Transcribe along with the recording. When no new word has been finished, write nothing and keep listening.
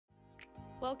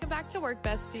Welcome back to Work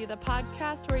Bestie, the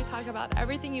podcast where we talk about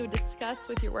everything you would discuss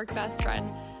with your work best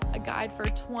friend, a guide for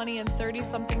 20 and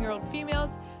 30-something-year-old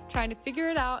females trying to figure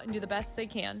it out and do the best they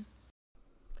can.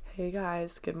 Hey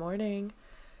guys, good morning.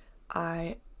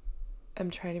 I am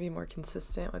trying to be more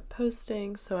consistent with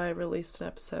posting, so I released an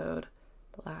episode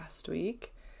last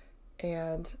week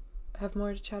and have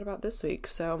more to chat about this week.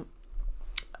 So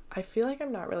I feel like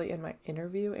I'm not really in my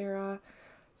interview era,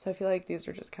 so I feel like these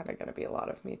are just kind of going to be a lot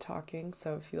of me talking.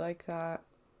 So if you like that,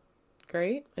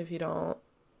 great. If you don't,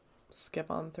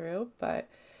 skip on through. But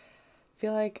I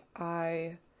feel like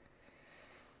I'm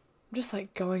just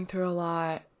like going through a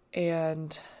lot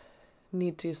and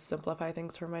need to simplify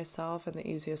things for myself. And the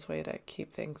easiest way to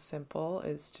keep things simple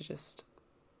is to just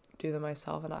do them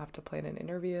myself and not have to plan an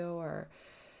interview or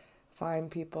find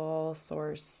people,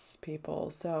 source people.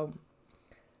 So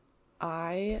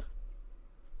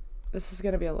this is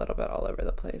going to be a little bit all over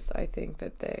the place. I think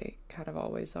that they kind of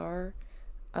always are.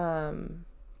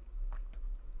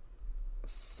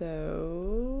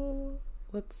 So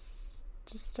let's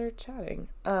just start chatting.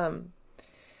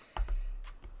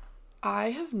 I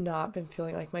have not been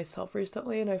feeling like myself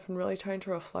recently, and I've been really trying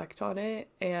to reflect on it.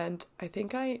 And I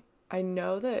think I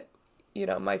know that,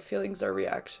 my feelings are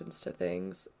reactions to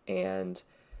things, and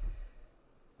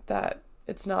that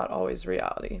it's not always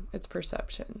reality. It's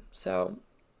perception. So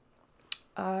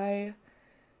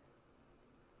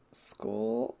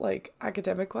school,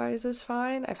 academic wise, is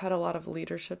fine. I've had a lot of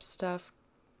leadership stuff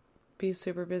be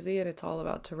super busy, and it's all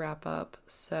about to wrap up.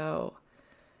 So,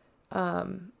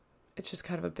 it's just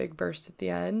kind of a big burst at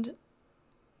the end.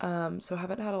 So I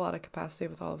haven't had a lot of capacity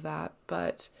with all of that,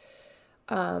 but,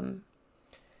 I'm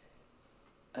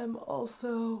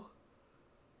also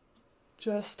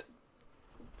just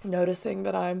noticing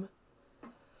that I'm,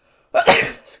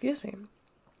 excuse me,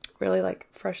 really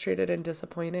frustrated and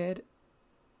disappointed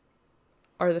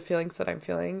are the feelings that I'm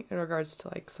feeling in regards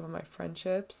to some of my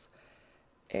friendships.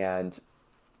 And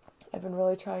I've been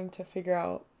really trying to figure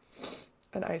out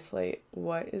and isolate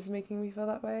what is making me feel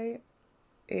that way.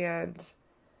 And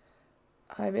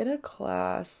I'm in a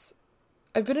class,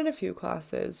 I've been in a few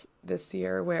classes this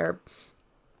year where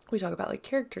we talk about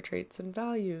character traits and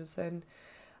values. And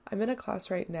I'm in a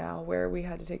class right now where we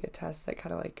had to take a test that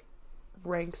kind of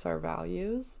ranks our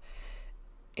values.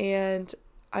 And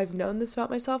I've known this about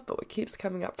myself, but what keeps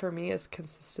coming up for me is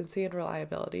consistency and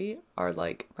reliability are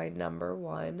my number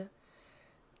one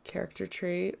character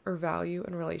trait or value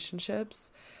in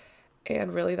relationships.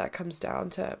 And really that comes down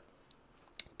to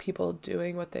people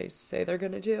doing what they say they're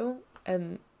going to do,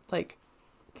 and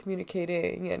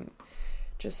communicating and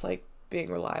just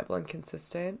being reliable and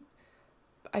consistent.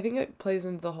 I think it plays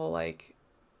into the whole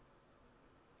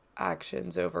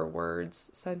actions over words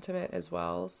sentiment as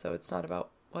well. So it's not about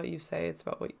what you say, it's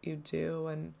about what you do.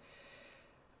 And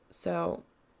so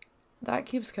that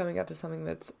keeps coming up as something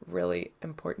that's really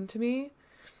important to me.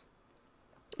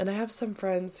 And I have some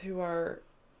friends who are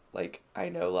I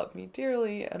know love me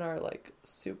dearly and are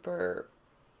super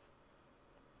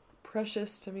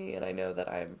precious to me, and I know that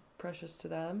I'm precious to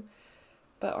them,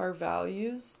 but our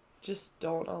values just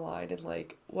don't align.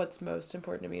 And what's most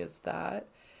important to me is that.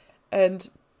 And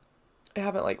I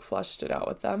haven't flushed it out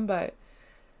with them, but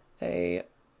they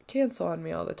cancel on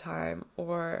me all the time,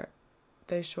 or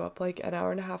they show up an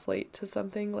hour and a half late to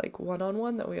something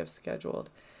one-on-one that we have scheduled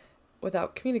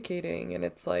without communicating. And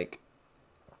it's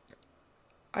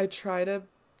I try to,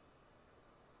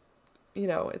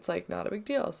 it's not a big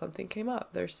deal. Something came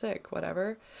up, they're sick,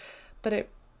 whatever. But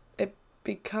it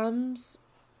becomes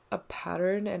a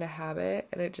pattern and a habit,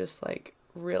 and it just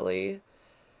really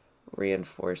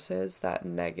reinforces that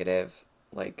negative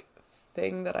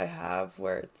thing that I have,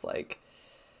 where it's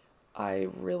I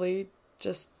really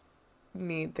just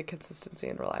need the consistency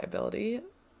and reliability.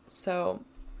 So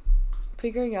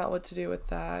figuring out what to do with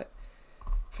that,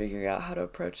 figuring out how to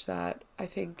approach that. I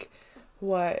think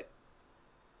what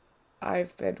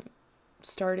I've been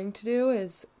starting to do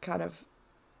is kind of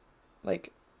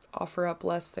offer up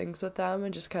less things with them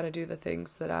and just kind of do the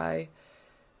things that I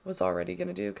was already going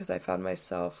to do, because I found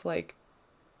myself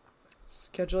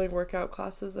scheduling workout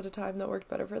classes at a time that worked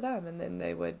better for them, and then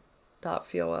they would not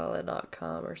feel well and not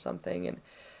come or something, and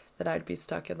then I'd be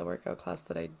stuck in the workout class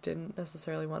that I didn't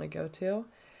necessarily want to go to.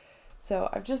 So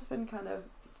I've just been kind of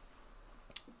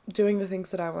doing the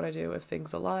things that I want to do. If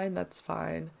things align, that's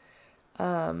fine.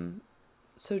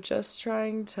 So just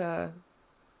trying to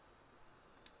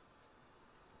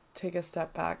take a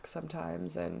step back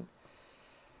sometimes and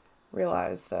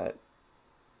realize that,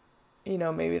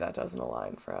 maybe that doesn't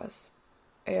align for us.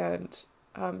 And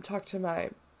talked to my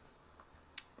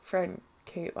friend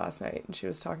Kate last night, and she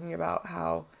was talking about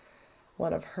how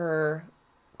one of her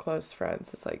close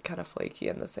friends is like kind of flaky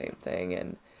and the same thing,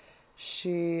 and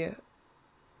she,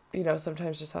 you know,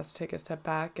 sometimes just has to take a step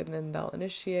back and then they'll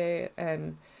initiate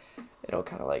and it'll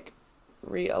kind of like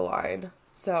realign.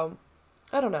 So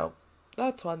I don't know,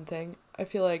 that's one thing. I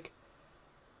feel like,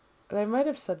 and I might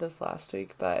have said this last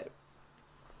week, but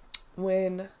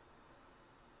when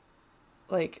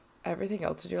like everything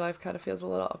else in your life kind of feels a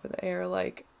little up in the air,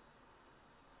 like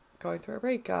going through a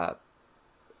breakup,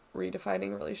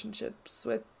 redefining relationships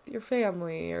with your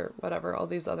family or whatever, all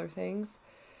these other things,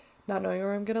 not knowing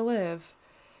where I'm gonna live,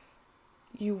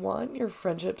 you want your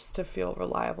friendships to feel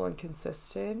reliable and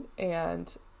consistent,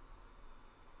 and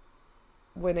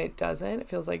when it doesn't, it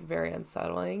feels like very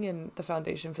unsettling and the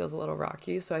foundation feels a little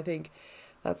rocky. So I think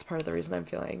that's part of the reason I'm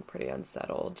feeling pretty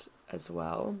unsettled as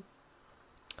well.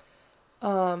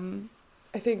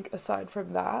 I think aside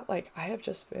from that, like, I have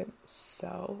just been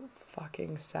so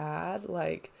fucking sad,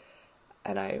 like,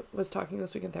 and I was talking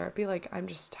this week in therapy, like, I'm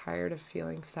just tired of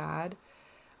feeling sad.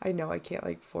 I know I can't,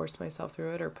 like, force myself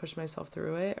through it or push myself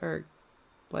through it or,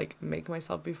 like, make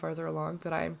myself be farther along,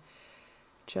 but I'm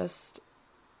just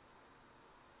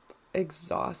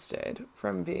exhausted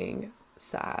from being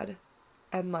sad.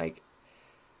 And, like,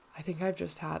 I think I've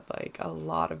just had, like, a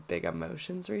lot of big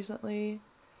emotions recently,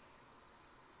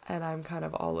 and I'm kind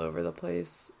of all over the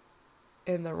place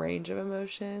in the range of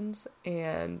emotions,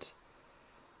 and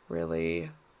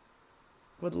really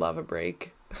would love a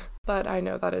break. But I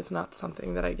know that is not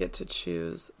something that I get to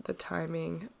choose the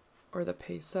timing or the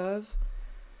pace of.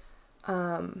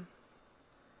 And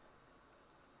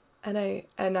I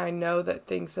know that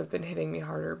things have been hitting me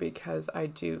harder because I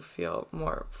do feel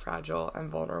more fragile and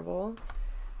vulnerable.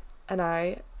 And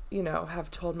I, you know,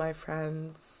 have told my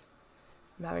friends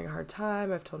I'm having a hard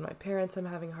time. I've told my parents I'm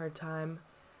having a hard time.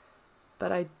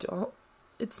 But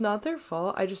it's not their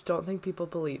fault. I just don't think people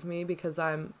believe me because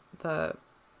I'm the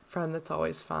friend that's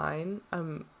always fine.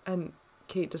 And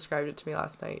Kate described it to me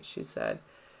last night. She said,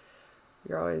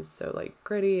 you're always so, like,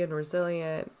 gritty and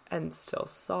resilient and still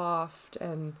soft,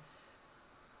 and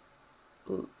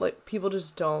like, people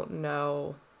just don't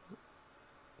know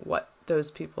what those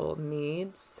people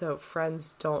need. So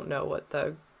friends don't know what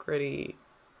the gritty,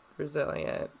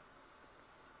 resilient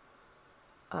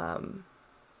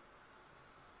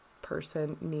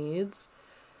person needs.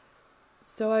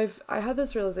 So I had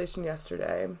this realization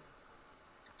yesterday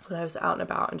when I was out and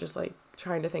about and just, like,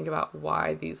 trying to think about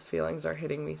why these feelings are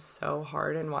hitting me so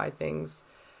hard and why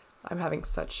I'm having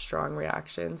such strong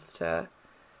reactions to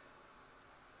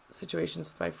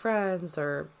situations with my friends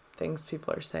or things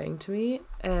people are saying to me.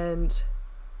 And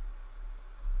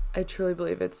I truly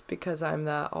believe it's because I'm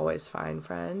the always fine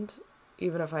friend.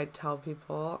 Even if I tell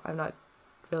people I'm not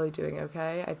really doing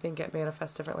okay, I think it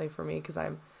manifests differently for me because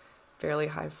I'm fairly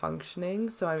high functioning,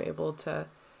 so I'm able to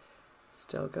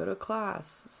still go to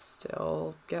class,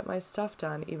 still get my stuff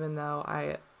done, even though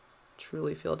I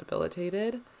truly feel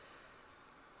debilitated.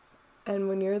 And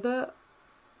when you're the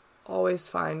always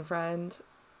fine friend,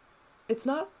 it's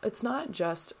not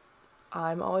just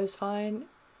I'm always fine.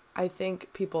 I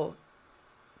think people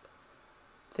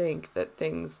think that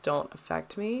things don't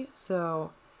affect me.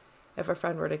 So if a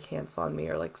friend were to cancel on me,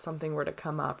 or, like, something were to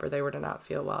come up, or they were to not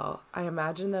feel well, I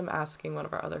imagine them asking one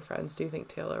of our other friends, do you think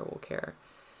Taylor will care?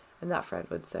 And that friend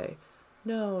would say,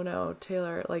 no,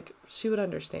 Taylor, like, she would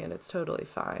understand. It's totally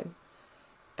fine.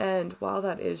 And while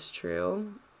that is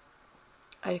true,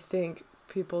 I think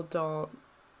people don't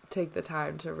take the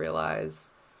time to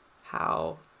realize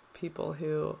how people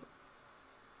who,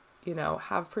 you know,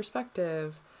 have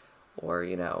perspective or,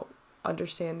 you know,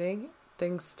 understanding,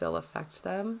 things still affect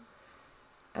them.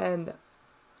 And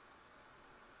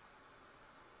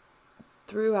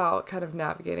throughout kind of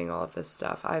navigating all of this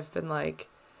stuff, I've been, like,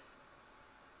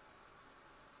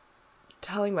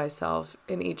 telling myself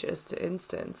in each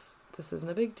instance, this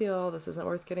isn't a big deal, this isn't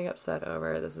worth getting upset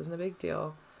over, this isn't a big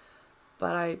deal.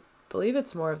 But I believe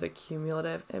it's more of the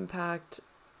cumulative impact,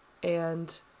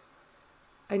 and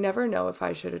I never know if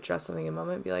I should address something in a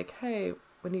moment and be like, hey,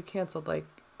 when you canceled, like,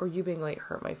 or you being late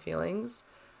hurt my feelings.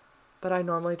 But I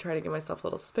normally try to give myself a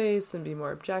little space and be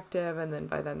more objective, and then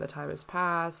by then the time has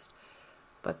passed.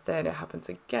 But then it happens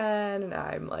again, and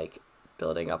I'm, like,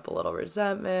 building up a little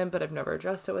resentment, but I've never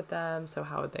addressed it with them, so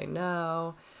how would they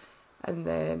know? And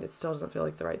then it still doesn't feel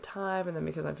like the right time, and then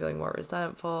because I'm feeling more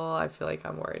resentful, I feel like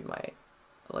I'm worried my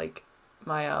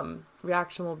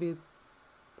reaction will be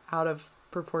out of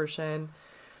proportion.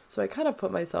 So I kind of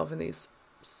put myself in these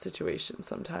situations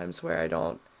sometimes where I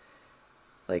don't,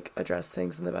 like, address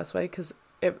things in the best way, because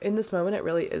in this moment it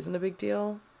really isn't a big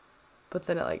deal, but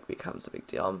then it, like, becomes a big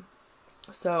deal.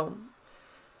 So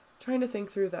trying to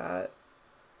think through that.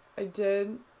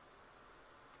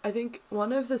 I think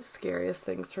one of the scariest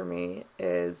things for me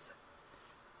is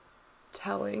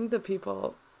telling the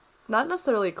people, not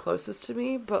necessarily closest to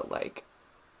me, but like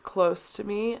close to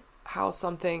me, how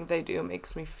something they do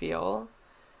makes me feel.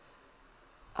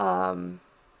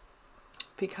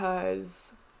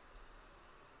 Because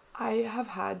I have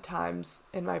had times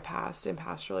in my past, in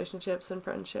past relationships and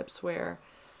friendships where,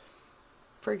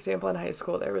 for example, in high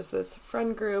school, there was this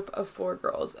friend group of 4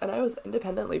 girls, and I was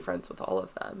independently friends with all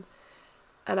of them.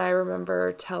 And I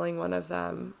remember telling one of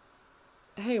them,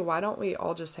 hey, why don't we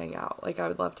all just hang out? Like, I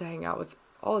would love to hang out with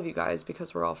all of you guys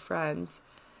because we're all friends.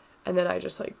 And then I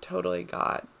just, like, totally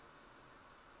got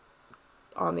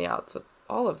on the outs with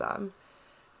all of them.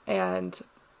 And,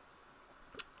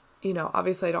 you know,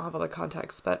 obviously I don't have all the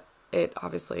context, but it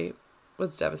obviously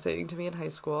was devastating to me in high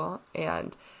school.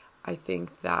 And I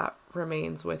think that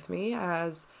remains with me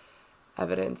as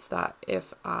evidence that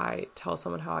if I tell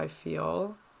someone how I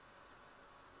feel,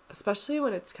 especially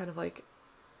when it's kind of like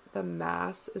the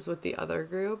mass is with the other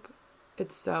group,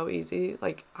 it's so easy.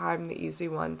 Like, I'm the easy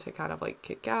one to kind of like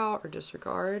kick out or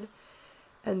disregard.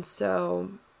 And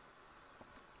so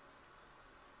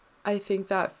I think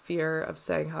that fear of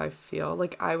saying how I feel,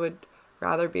 like, I would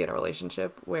rather be in a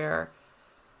relationship where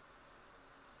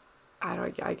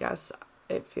I guess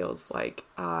it feels like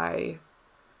I'm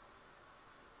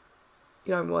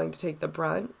willing to take the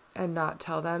brunt and not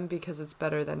tell them, because it's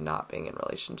better than not being in a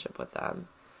relationship with them.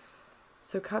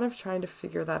 So kind of trying to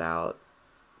figure that out.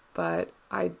 But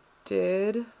I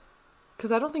did,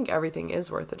 because I don't think everything is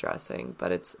worth addressing,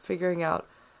 but it's figuring out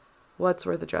what's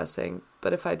worth addressing.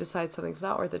 But if I decide something's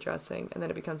not worth addressing and then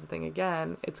it becomes a thing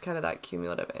again, it's kind of that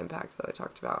cumulative impact that I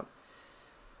talked about.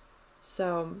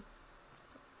 So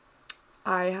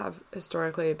I have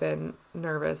historically been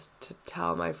nervous to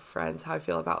tell my friends how I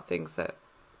feel about things that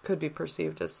could be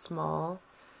perceived as small.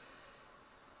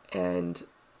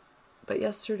 But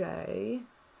yesterday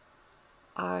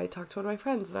I talked to one of my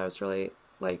friends, and I was really,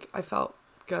 like, I felt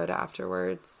good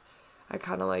afterwards. I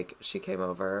kind of, like, she came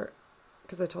over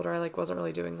because I told her I, like, wasn't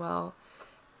really doing well,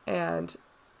 and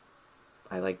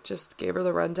I, like, just gave her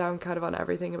the rundown kind of on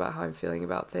everything about how I'm feeling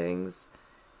about things.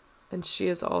 And she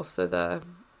is also the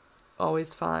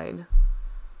always fine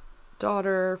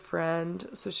daughter, friend,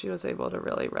 so she was able to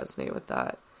really resonate with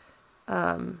that.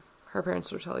 Her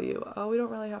parents will tell you, oh, we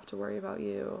don't really have to worry about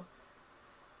you.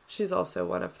 She's also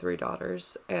one of 3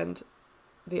 daughters and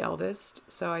the eldest,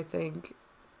 so I think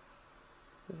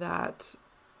that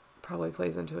probably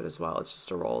plays into it as well. It's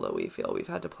just a role that we feel we've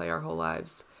had to play our whole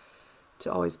lives,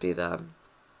 to always be the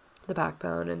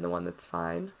backbone and the one that's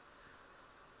fine.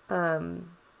 And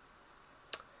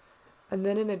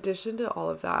then in addition to all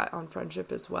of that on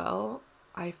friendship as well,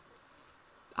 I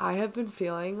have been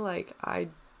feeling like I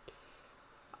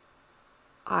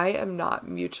am not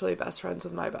mutually best friends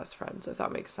with my best friends, if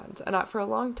that makes sense. And for a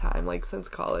long time, like since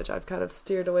college, I've kind of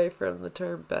steered away from the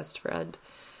term best friend,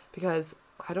 because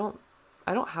I don't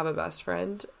have a best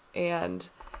friend, and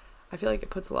I feel like it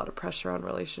puts a lot of pressure on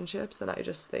relationships. And I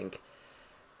just think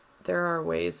there are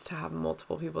ways to have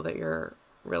multiple people that you're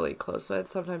really close with.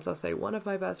 Sometimes I'll say one of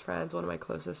my best friends, one of my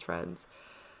closest friends,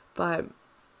 but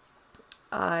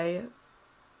I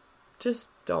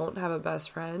just don't have a best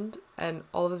friend, and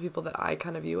all of the people that I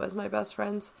kind of view as my best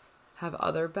friends have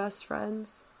other best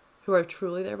friends who are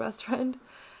truly their best friend.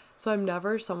 So I'm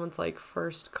never someone's like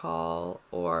first call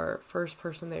or first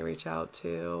person they reach out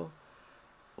to,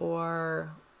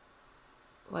 or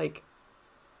like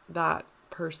that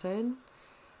person.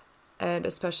 And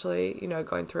especially,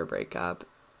 going through a breakup,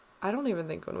 I don't even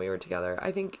think when we were together,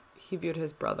 I think he viewed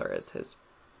his brother as his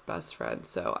best friend.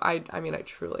 So I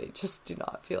truly just do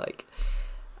not feel like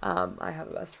I have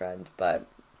a best friend, but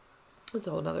it's a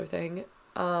whole nother thing.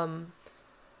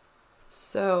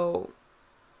 So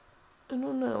I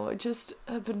don't know, I just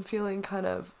have been feeling kind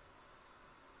of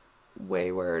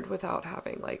wayward without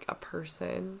having like a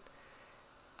person.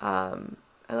 And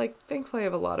like, thankfully I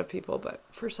have a lot of people, but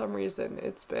for some reason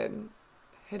it's been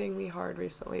hitting me hard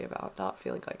recently about not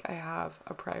feeling like I have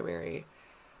a primary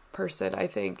person. I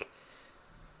think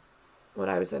when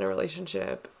I was in a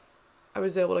relationship, I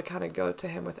was able to kind of go to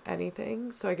him with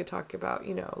anything. So I could talk about,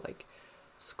 like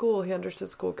school. He understood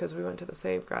school because we went to the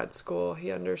same grad school.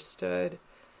 He understood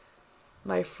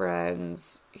my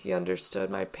friends. He understood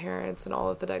my parents and all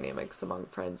of the dynamics among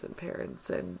friends and parents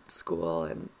and school.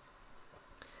 And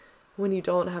when you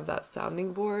don't have that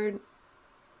sounding board,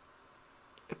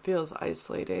 it feels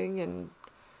isolating, and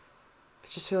I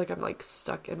just feel like I'm like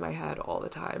stuck in my head all the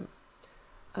time.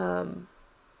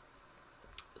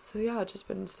 So yeah, I've just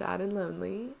been sad and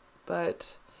lonely,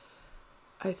 but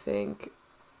I think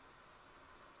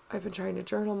I've been trying to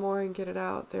journal more and get it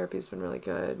out. Therapy's been really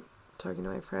good. Talking to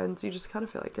my friends. You just kind of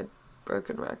feel like a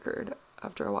broken record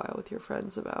after a while with your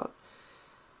friends about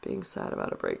being sad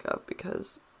about a breakup,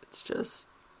 because it's just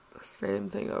the same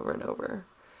thing over and over.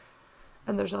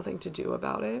 And there's nothing to do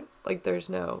about it. Like, there's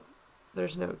no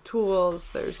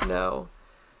tools, there's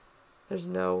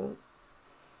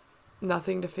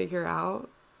nothing to figure out.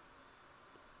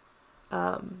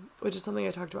 Which is something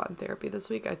I talked about in therapy this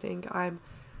week. I think I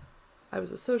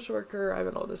was a social worker, I'm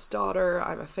an oldest daughter,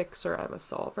 I'm a fixer, I'm a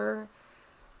solver,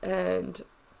 and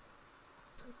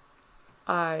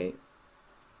I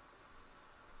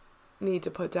need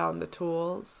to put down the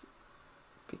tools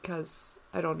because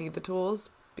I don't need the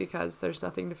tools, because there's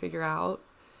nothing to figure out.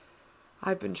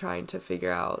 I've been trying to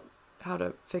figure out how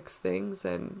to fix things,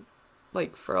 and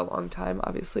like for a long time,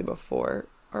 obviously before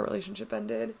our relationship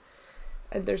ended,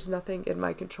 and there's nothing in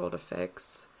my control to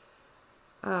fix.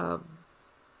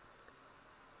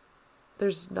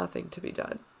 There's nothing to be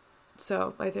done.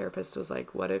 So my therapist was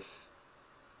like, what if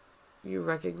you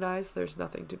recognize there's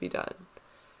nothing to be done?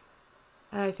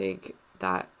 And I think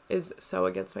that is so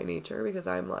against my nature, because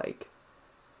I'm like,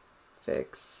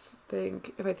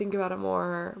 if I think about it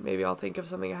more, maybe I'll think of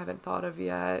something I haven't thought of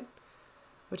yet,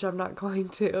 which I'm not going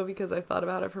to, because I've thought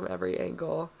about it from every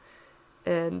angle.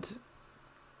 And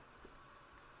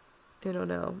I don't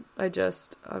know. I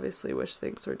just obviously wish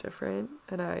things were different,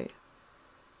 and I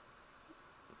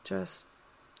just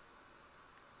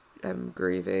am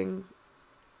grieving,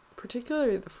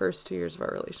 particularly the first 2 years of our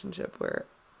relationship, where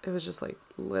it was just like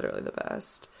literally the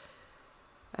best.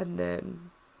 And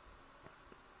then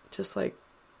just like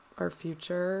our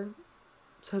future.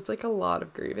 So it's like a lot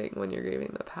of grieving when you're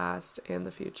grieving the past and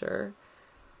the future.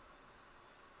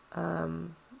 I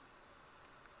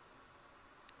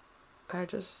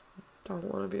just don't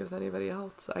want to be with anybody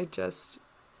else. I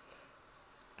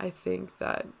think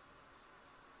that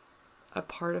a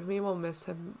part of me will miss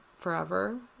him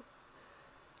forever.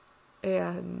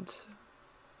 And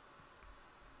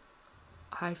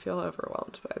I feel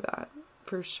overwhelmed by that,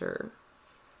 for sure.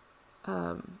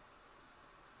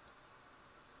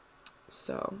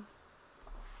 So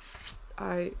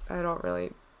I don't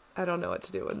know what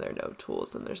to do when there are no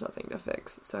tools and there's nothing to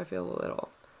fix. So I feel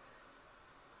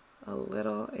a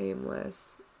little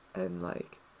aimless, and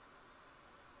like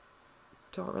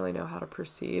don't really know how to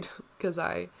proceed, because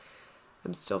I'm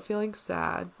still feeling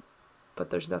sad, but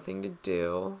there's nothing to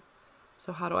do.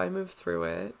 So how do I move through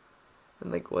it?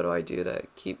 And like, what do I do to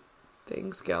keep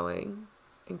things going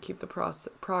and keep the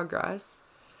progress?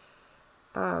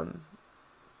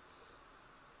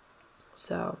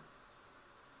 So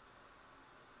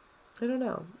I don't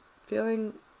know.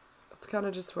 Feeling that's kind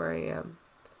of just where I am.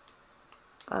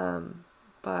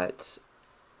 But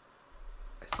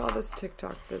I saw this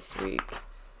TikTok this week,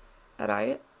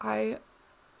 and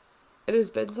it has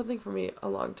been something for me a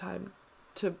long time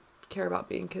to care about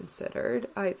being considered.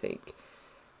 I think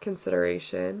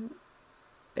consideration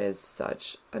is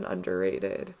such an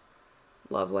underrated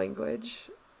love language,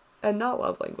 and not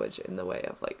love language in the way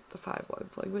of like the 5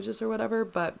 love languages or whatever,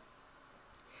 but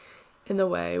in the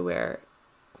way where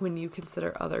when you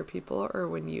consider other people, or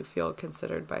when you feel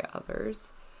considered by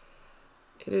others,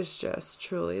 it is just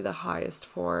truly the highest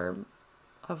form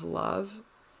of love.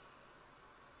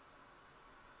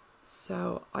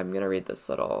 So I'm going to read this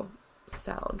little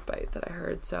sound bite that I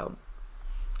heard. So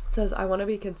it says, I want to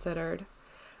be considered.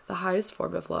 The highest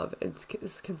form of love is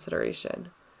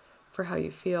consideration for how you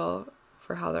feel,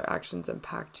 for how their actions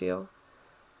impact you.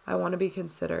 I want to be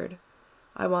considered.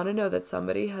 I want to know that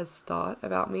somebody has thought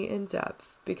about me in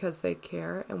depth because they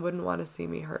care and wouldn't want to see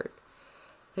me hurt.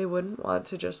 They wouldn't want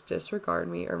to just disregard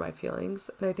me or my feelings,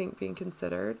 and I think being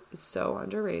considered is so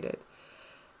underrated.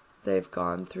 They've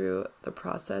gone through the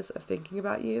process of thinking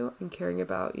about you and caring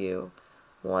about you,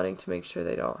 wanting to make sure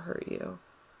they don't hurt you.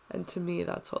 And to me,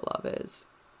 that's what love is.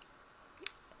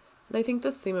 And I think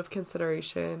this theme of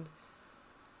consideration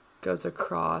goes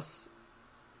across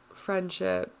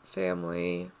friendship,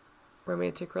 family,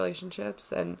 romantic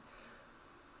relationships, and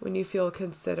when you feel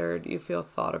considered, you feel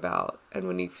thought about. And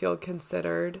when you feel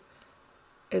considered,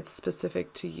 it's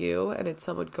specific to you, and it's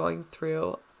someone going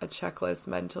through a checklist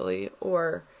mentally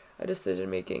or a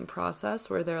decision-making process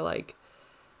where they're like,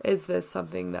 is this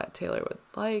something that Taylor would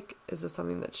like? Is this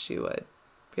something that she would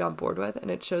be on board with? And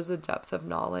it shows a depth of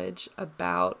knowledge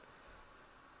about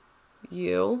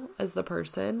you as the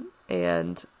person.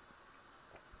 And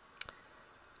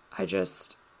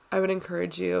I would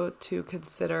encourage you to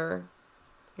consider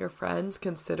your friends,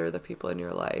 consider the people in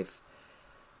your life.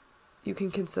 You can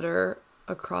consider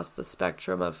across the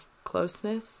spectrum of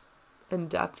closeness and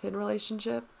depth in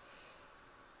relationship.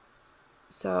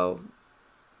 So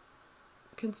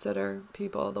consider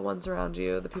people, the ones around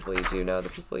you, the people you do know, the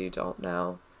people you don't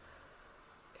know.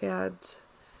 And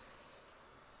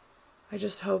I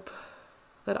just hope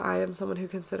that I am someone who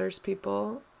considers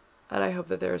people, and I hope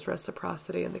that there is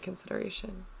reciprocity in the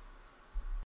consideration.